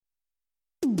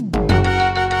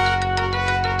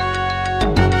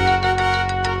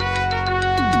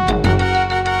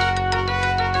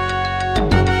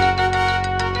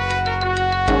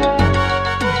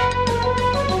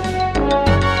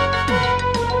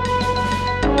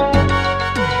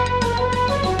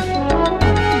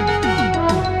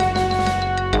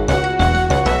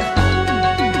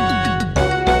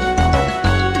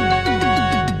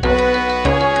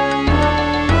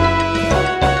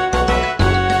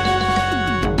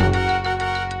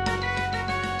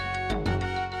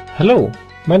Hello,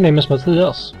 my name is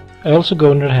Matthias. I also go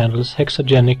under the handles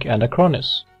Hexagenic and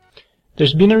Akranis.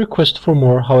 There's been a request for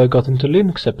more how I got into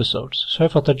Linux episodes, so I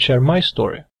thought I'd share my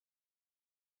story.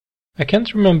 I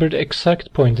can't remember the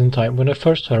exact point in time when I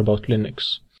first heard about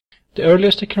Linux. The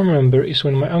earliest I can remember is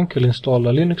when my uncle installed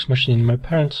a Linux machine in my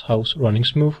parents' house running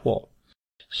Smoothwall.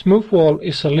 Smoothwall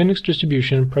is a Linux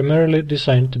distribution primarily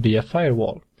designed to be a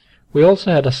firewall. We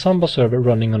also had a Samba server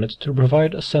running on it to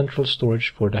provide a central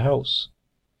storage for the house.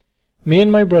 Me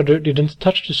and my brother didn't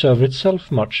touch the server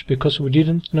itself much because we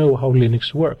didn't know how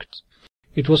Linux worked.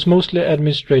 It was mostly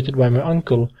administrated by my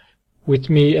uncle, with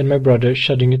me and my brother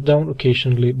shutting it down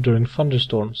occasionally during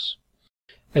thunderstorms.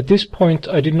 At this point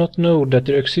I did not know that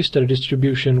there existed a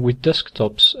distribution with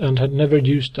desktops and had never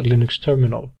used a Linux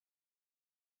terminal.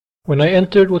 When I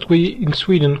entered what we in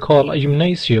Sweden call a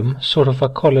gymnasium, sort of a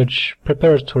college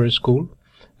preparatory school,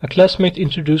 a classmate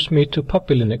introduced me to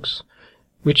Puppy Linux,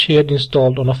 which he had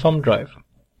installed on a thumb drive.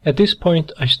 At this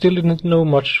point I still didn't know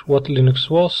much what Linux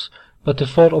was, but the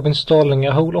thought of installing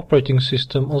a whole operating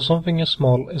system on something as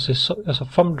small as a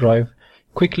thumb drive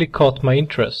quickly caught my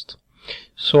interest,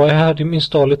 so I had him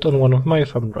install it on one of my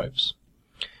thumb drives.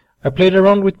 I played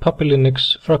around with Puppy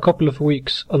Linux for a couple of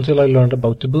weeks until I learned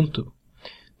about Ubuntu.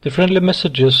 The friendly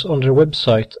messages on their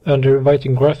website and their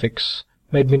inviting graphics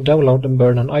made me download and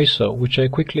burn an ISO, which I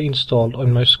quickly installed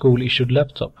on my school-issued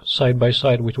laptop, side by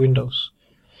side with Windows.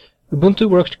 Ubuntu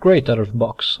worked great out of the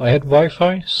box. I had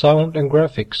Wi-Fi, sound and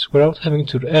graphics without having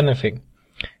to do anything.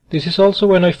 This is also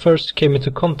when I first came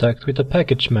into contact with a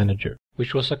package manager,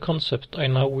 which was a concept I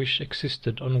now wish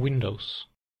existed on Windows.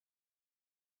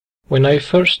 When I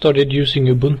first started using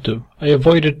Ubuntu, I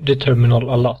avoided the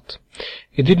terminal a lot.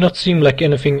 It did not seem like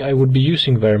anything I would be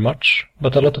using very much,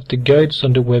 but a lot of the guides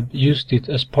on the web used it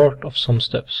as part of some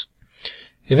steps.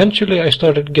 Eventually I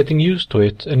started getting used to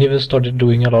it and even started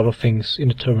doing a lot of things in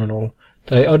the terminal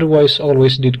that I otherwise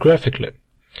always did graphically.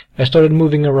 I started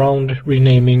moving around,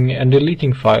 renaming and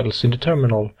deleting files in the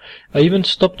terminal. I even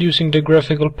stopped using the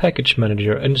graphical package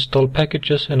manager and installed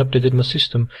packages and updated my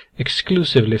system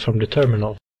exclusively from the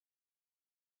terminal.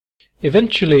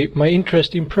 Eventually, my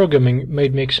interest in programming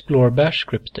made me explore bash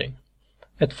scripting.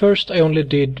 At first I only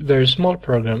did very small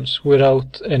programs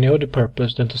without any other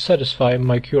purpose than to satisfy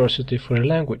my curiosity for the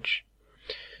language.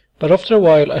 But after a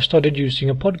while I started using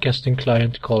a podcasting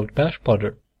client called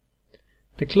BashPodder.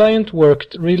 The client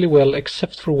worked really well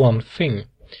except for one thing.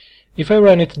 If I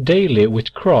ran it daily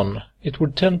with cron, it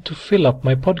would tend to fill up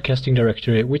my podcasting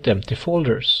directory with empty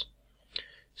folders.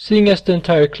 Seeing as the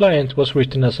entire client was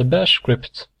written as a bash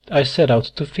script, I set out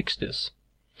to fix this.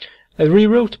 I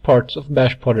rewrote parts of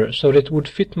BashPodder so that it would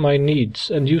fit my needs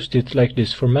and used it like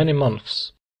this for many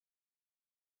months.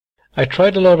 I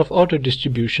tried a lot of other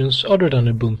distributions other than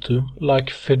Ubuntu, like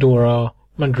Fedora,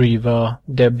 Mandriva,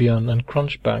 Debian and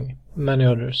Crunchbang, many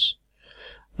others.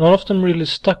 None of them really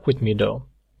stuck with me though.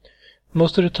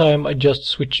 Most of the time I just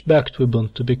switched back to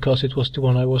Ubuntu because it was the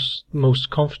one I was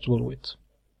most comfortable with.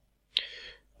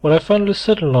 What I finally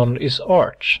settled on is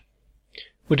Arch,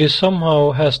 which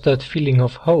somehow has that feeling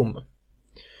of home.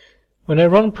 When I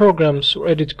run programs or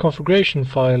edit configuration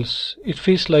files, it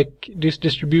feels like this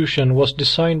distribution was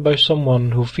designed by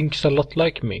someone who thinks a lot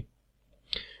like me.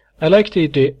 I like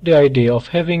the idea of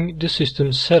having the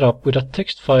system set up with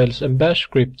text files and bash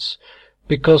scripts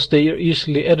because they are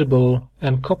easily editable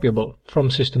and copyable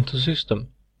from system to system.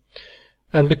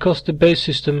 And because the base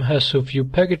system has so few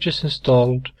packages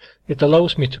installed, it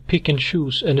allows me to pick and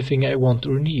choose anything I want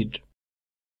or need.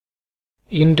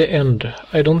 In the end,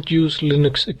 I don't use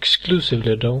Linux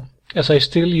exclusively though, as I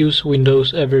still use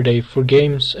Windows every day for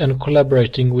games and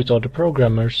collaborating with other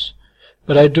programmers,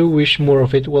 but I do wish more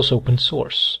of it was open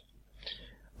source.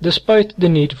 Despite the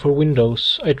need for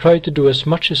Windows, I try to do as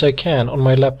much as I can on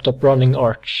my laptop running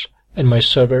Arch and my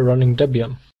server running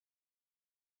Debian.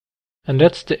 And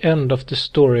that's the end of the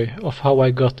story of how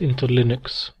I got into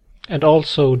Linux, and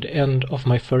also the end of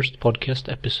my first podcast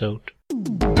episode.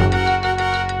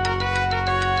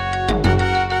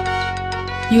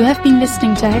 You have been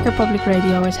listening to Hacker Public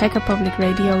Radio at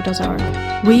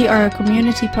hackerpublicradio.org. We are a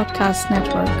community podcast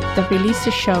network that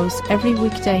releases shows every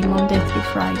weekday, Monday through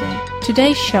Friday.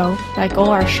 Today's show, like all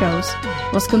our shows,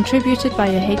 was contributed by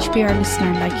a HPR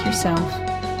listener like yourself.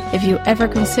 If you ever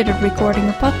considered recording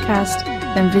a podcast,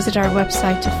 then visit our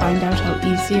website to find out how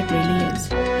easy it really is.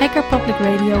 Hacker Public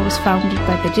Radio was founded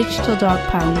by the Digital Dog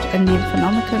Pound and the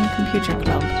Infonomicon Computer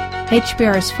Club.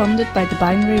 HPR is funded by the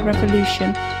Binary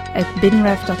Revolution at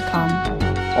binrev.com.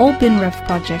 All BinRev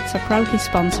projects are proudly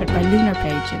sponsored by Lunar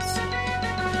Pages.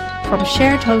 From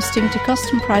shared hosting to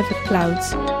custom private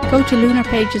clouds, go to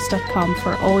lunarpages.com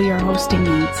for all your hosting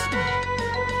needs.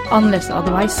 Unless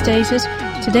otherwise stated,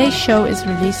 today's show is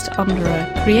released under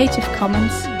a Creative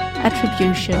Commons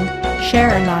Attribution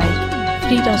Share Alike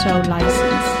 3.0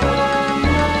 license.